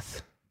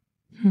death.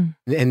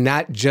 And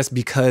not just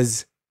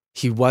because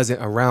he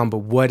wasn't around, but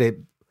what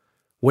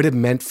it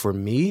meant for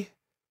me,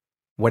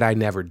 what I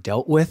never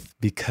dealt with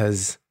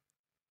because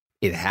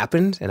it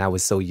happened and I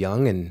was so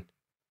young and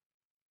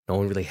no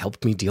one really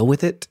helped me deal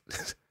with it.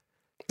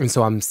 And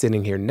so I'm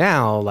sitting here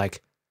now,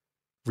 like,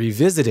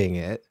 revisiting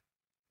it,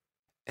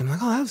 and I'm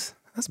like, oh,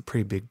 that's a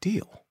pretty big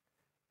deal.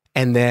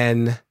 And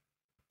then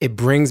it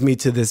brings me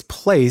to this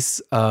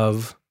place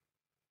of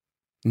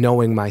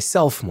knowing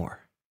myself more.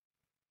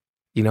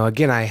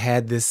 Again, I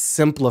had this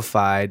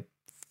simplified,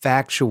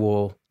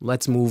 factual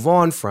Let's move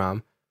on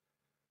from,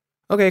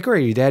 okay,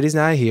 great, your daddy's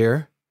not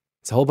here.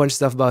 It's a whole bunch of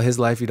stuff about his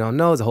life you don't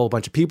know. There's a whole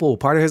bunch of people,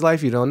 part of his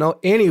life you don't know.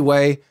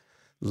 Anyway,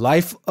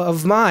 life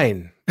of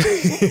mine,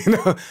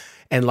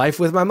 and life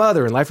with my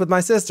mother and life with my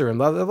sister and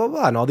blah, blah, blah,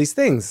 blah, and all these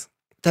things.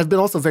 That's been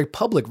also a very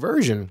public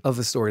version of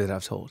the story that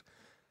I've told.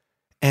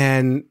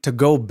 And to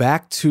go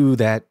back to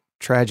that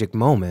tragic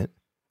moment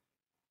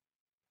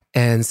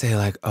and say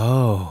like,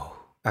 oh,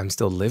 I'm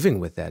still living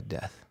with that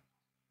death.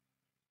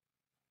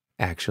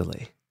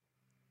 Actually.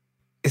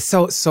 It's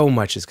so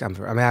much has come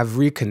through. I mean, I've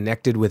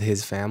reconnected with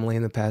his family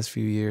in the past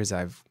few years.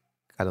 I've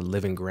got a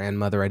living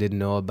grandmother I didn't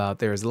know about.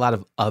 There's a lot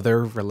of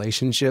other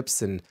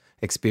relationships and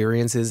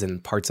experiences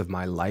and parts of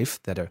my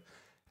life that are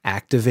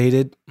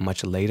activated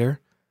much later.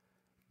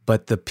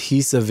 But the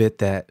piece of it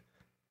that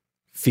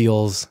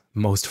feels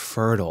most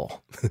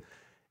fertile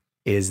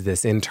is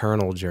this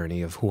internal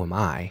journey of who am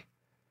I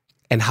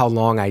and how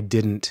long I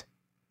didn't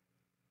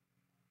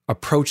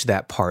approach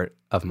that part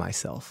of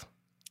myself.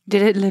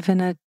 Did it live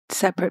in a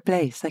separate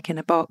place, like in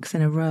a box,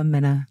 in a room,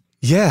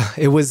 Yeah,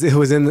 it was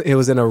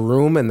in a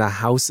room in the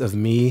house of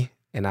me,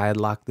 and I had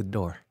locked the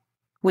door.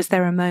 Was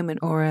there a moment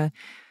or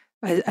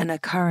an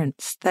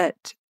occurrence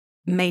that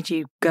made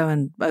you go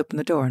and open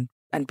the door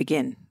and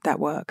begin that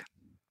work?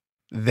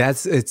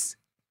 It's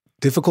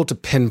difficult to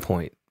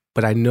pinpoint,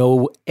 but I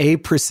know a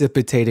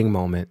precipitating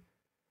moment.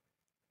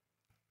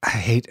 I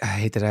hate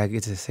that I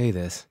get to say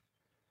this.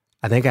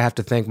 I think I have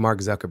to thank Mark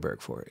Zuckerberg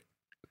for it.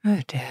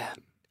 Oh dear.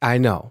 I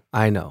know.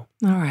 All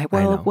right.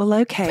 Well,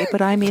 okay.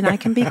 But I mean, I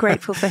can be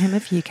grateful for him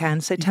if you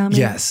can. So tell me.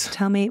 Yes.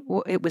 Tell me.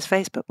 Well, it was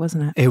Facebook,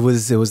 wasn't it? It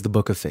was the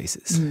Book of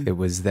Faces. It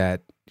was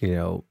that,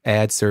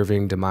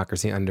 ad-serving,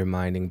 democracy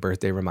undermining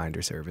birthday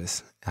reminder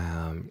service.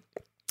 And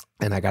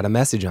I got a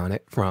message on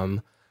it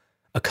from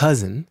a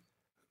cousin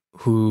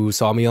who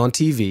saw me on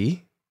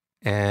TV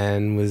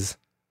and was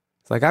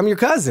like, I'm your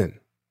cousin.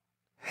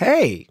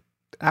 Hey,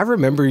 I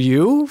remember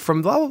you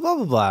from blah, blah, blah,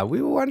 blah, blah.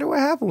 We wonder what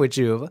happened with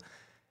you.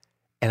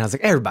 And I was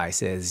like, everybody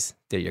says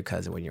they're your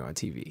cousin when you're on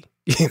TV,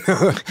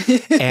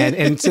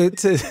 and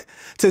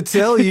to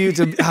tell you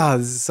to,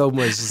 this is so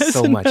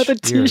much. Another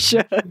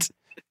T-shirt.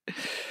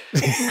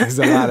 There's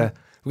we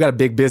got a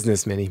big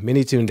business,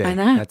 Mini Tune Day. I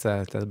know.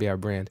 That'll be our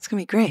brand. It's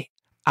gonna be great.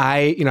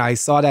 I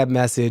saw that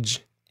message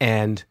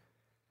and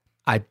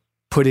I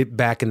put it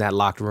back in that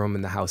locked room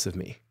in the house of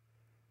me,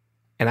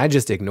 and I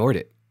just ignored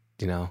it.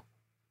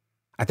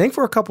 I think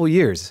for a couple of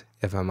years,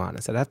 if I'm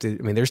honest.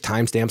 There's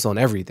timestamps on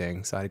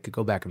everything, so I could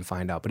go back and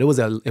find out. But it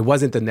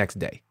wasn't the next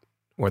day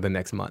or the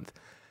next month,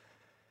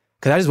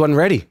 because I just wasn't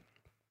ready.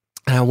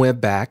 And I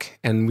went back,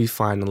 and we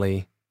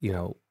finally,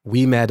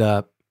 we met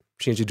up.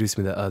 She introduced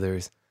me to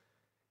others.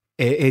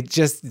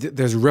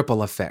 There's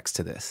ripple effects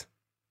to this,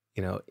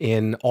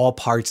 in all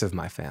parts of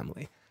my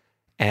family,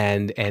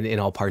 and in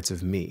all parts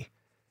of me.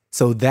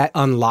 So that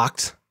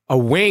unlocked a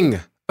wing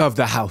of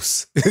the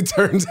house, it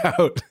turns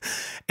out.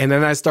 And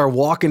then I start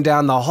walking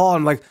down the hall,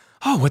 and I'm like,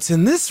 oh, what's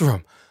in this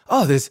room?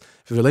 Oh, this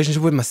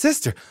relationship with my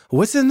sister.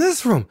 What's in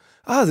this room?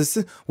 Oh,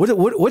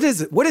 what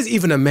is it? What is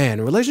even a man?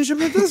 A relationship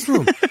in this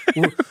room?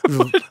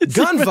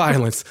 Gun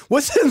violence.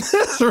 What's in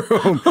this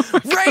room?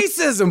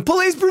 Racism,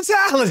 police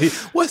brutality.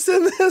 What's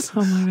in this?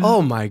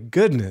 Oh my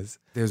goodness.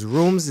 There's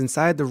rooms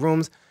inside the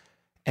rooms,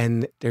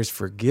 and there's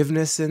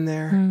forgiveness in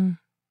there.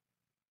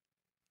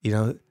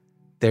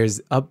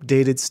 There's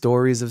updated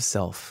stories of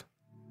self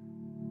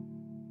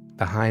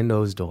behind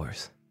those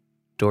doors.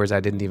 Doors I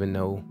didn't even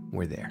know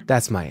were there.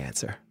 That's my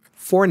answer.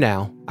 For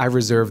now, I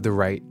reserve the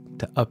right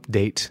to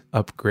update,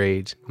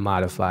 upgrade,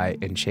 modify,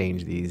 and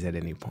change these at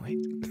any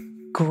point.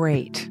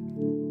 Great.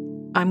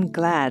 I'm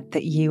glad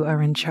that you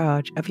are in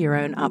charge of your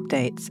own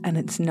updates and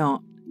it's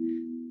not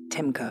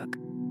Tim Cook.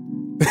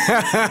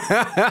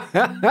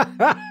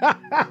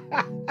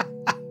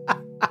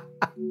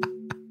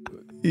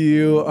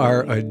 You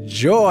are a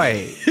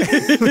joy.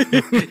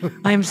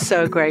 I'm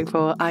so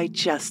grateful. I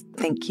just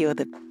think you're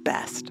the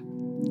best.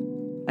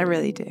 I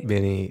really do.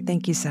 Benny,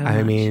 thank you so much.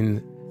 I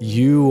mean,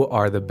 you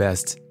are the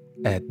best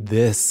at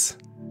this.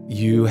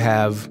 You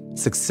have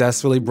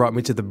successfully brought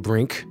me to the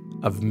brink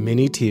of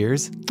many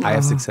tears. I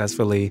have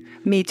successfully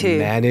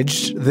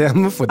managed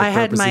them for the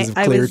purposes of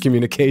clear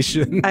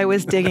communication. I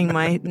was digging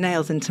my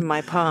nails into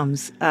my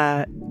palms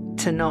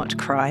to not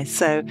cry.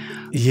 So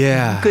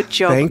yeah, good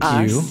job. Thank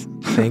you.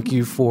 Thank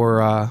you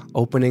for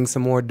opening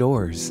some more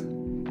doors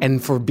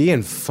and for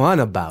being fun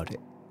about it.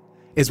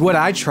 It's what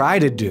I try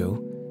to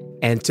do,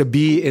 and to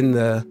be in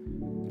the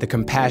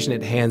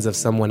compassionate hands of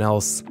someone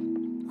else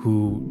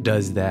who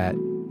does that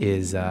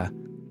is, I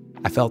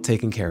felt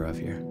taken care of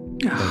here.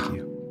 Thank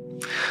you.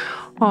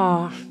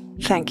 Oh,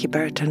 thank you,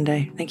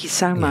 Baratunde. Thank you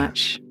so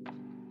much.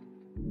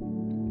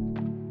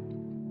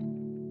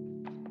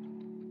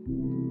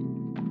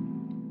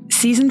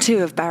 Season 2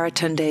 of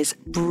Baratunde's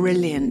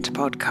brilliant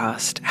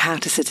podcast, How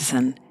to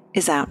Citizen,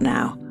 is out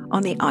now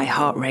on the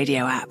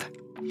iHeartRadio app.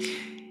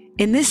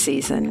 In this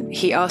season,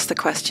 he asked the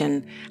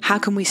question, how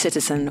can we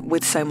citizen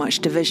with so much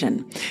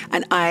division?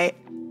 And I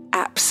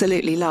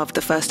absolutely loved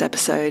the first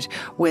episode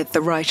with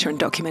the writer and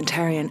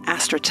documentarian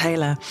Astra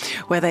Taylor,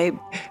 where they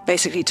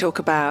basically talk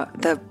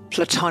about the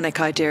Platonic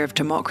idea of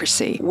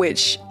democracy,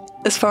 which,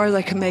 as far as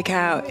I can make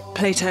out,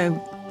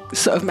 Plato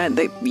sort of meant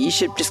that you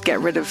should just get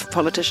rid of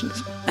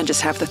politicians and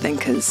just have the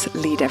thinkers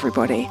lead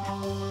everybody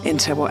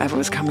into whatever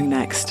was coming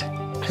next.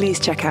 Please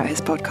check out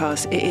his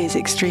podcast. It is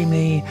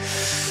extremely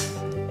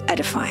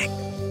edifying.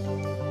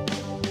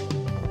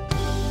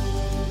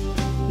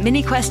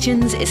 Mini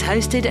Questions is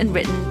hosted and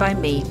written by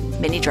me,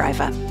 Minnie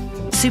Driver.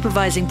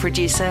 Supervising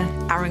producer,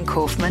 Aaron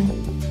Kaufman.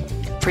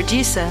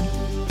 Producer,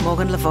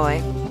 Morgan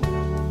Lavoie.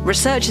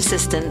 Research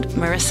assistant,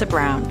 Marissa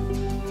Brown.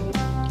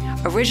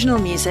 Original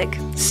music,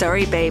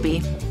 Sorry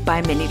Baby,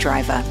 by Minnie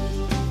Driver.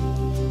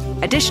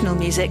 Additional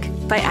music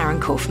by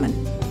Aaron Kaufman.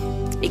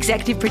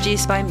 Executive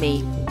produced by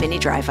me, Minnie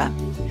Driver.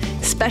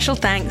 Special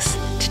thanks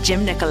to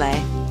Jim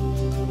Nicolay,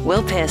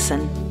 Will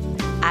Pearson,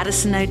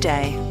 Addison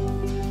O'Day,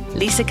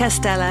 Lisa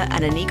Castella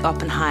and Anique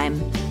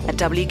Oppenheim at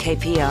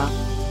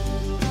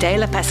WKPR,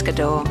 Dela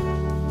Pescador,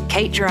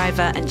 Kate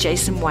Driver and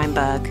Jason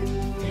Weinberg,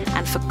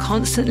 and for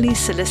constantly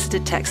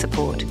solicited tech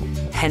support,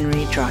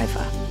 Henry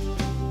Driver.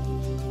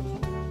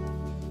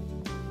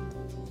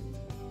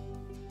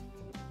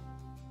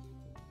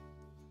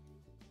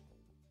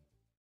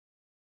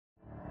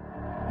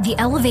 The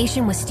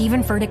Elevation with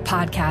Stephen Furtick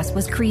podcast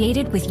was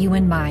created with you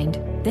in mind.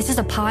 This is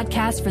a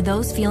podcast for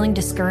those feeling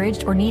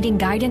discouraged or needing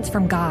guidance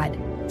from God.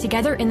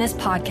 Together in this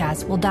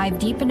podcast, we'll dive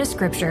deep into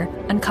Scripture,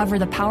 uncover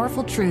the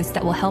powerful truths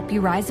that will help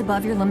you rise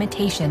above your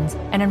limitations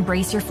and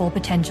embrace your full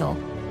potential.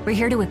 We're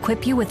here to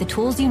equip you with the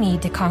tools you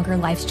need to conquer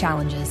life's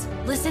challenges.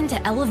 Listen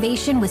to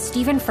Elevation with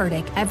Stephen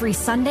Furtick every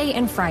Sunday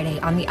and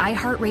Friday on the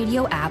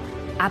iHeartRadio app,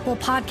 Apple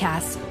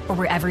Podcasts, or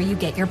wherever you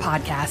get your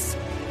podcasts.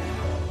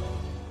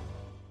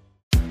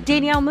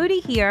 Danielle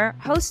Moody here,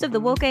 host of the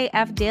Woke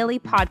AF Daily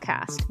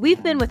podcast.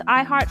 We've been with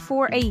iHeart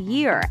for a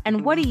year,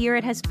 and what a year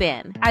it has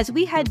been. As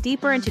we head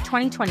deeper into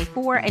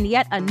 2024 and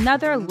yet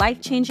another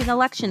life-changing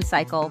election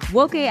cycle,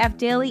 Woke AF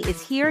Daily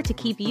is here to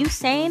keep you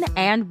sane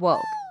and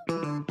woke.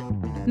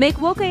 Make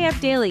Woke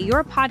AF Daily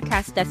your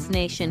podcast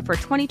destination for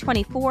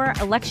 2024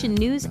 election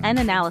news and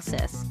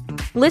analysis.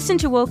 Listen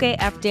to Woke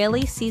AF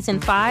Daily Season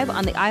 5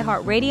 on the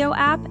iHeartRadio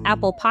app,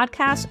 Apple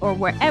Podcasts, or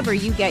wherever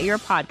you get your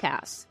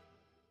podcasts.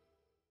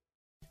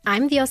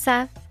 I'm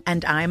Diosa.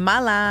 And I'm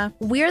Mala.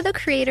 We're the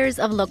creators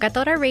of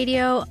Locatora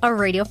Radio, a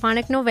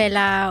radiophonic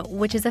novela,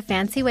 which is a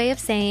fancy way of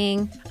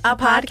saying a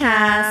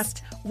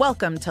podcast.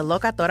 Welcome to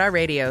Locatora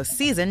Radio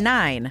Season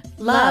 9.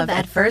 Love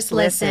at First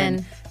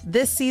Listen.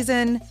 This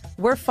season,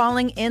 we're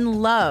falling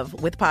in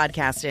love with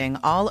podcasting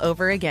all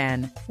over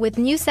again. With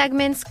new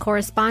segments,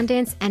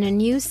 correspondence, and a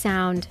new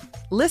sound.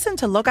 Listen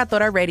to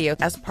Locatora Radio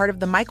as part of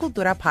the Michael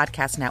Dura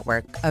Podcast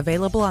Network.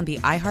 Available on the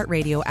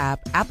iHeartRadio app,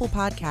 Apple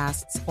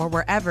Podcasts, or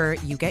wherever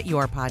you get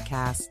your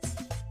podcasts.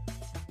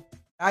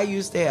 I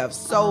used to have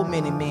so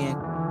many men.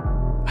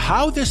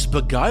 How this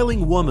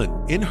beguiling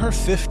woman in her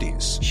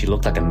 50s, she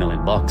looked like $1 million,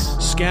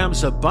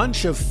 scams a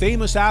bunch of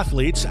famous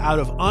athletes out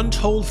of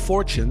untold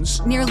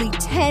fortunes. Nearly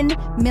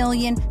 $10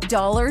 million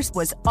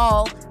was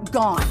all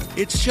gone.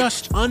 It's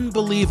just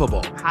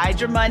unbelievable. Hide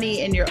your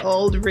money in your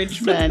old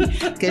rich man,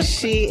 because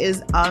she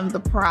is on the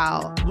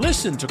prowl.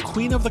 Listen to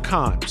Queen of the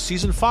Con,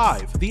 Season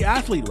 5, The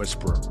Athlete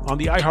Whisperer, on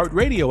the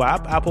iHeartRadio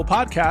app, Apple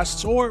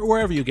Podcasts, or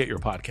wherever you get your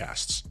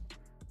podcasts.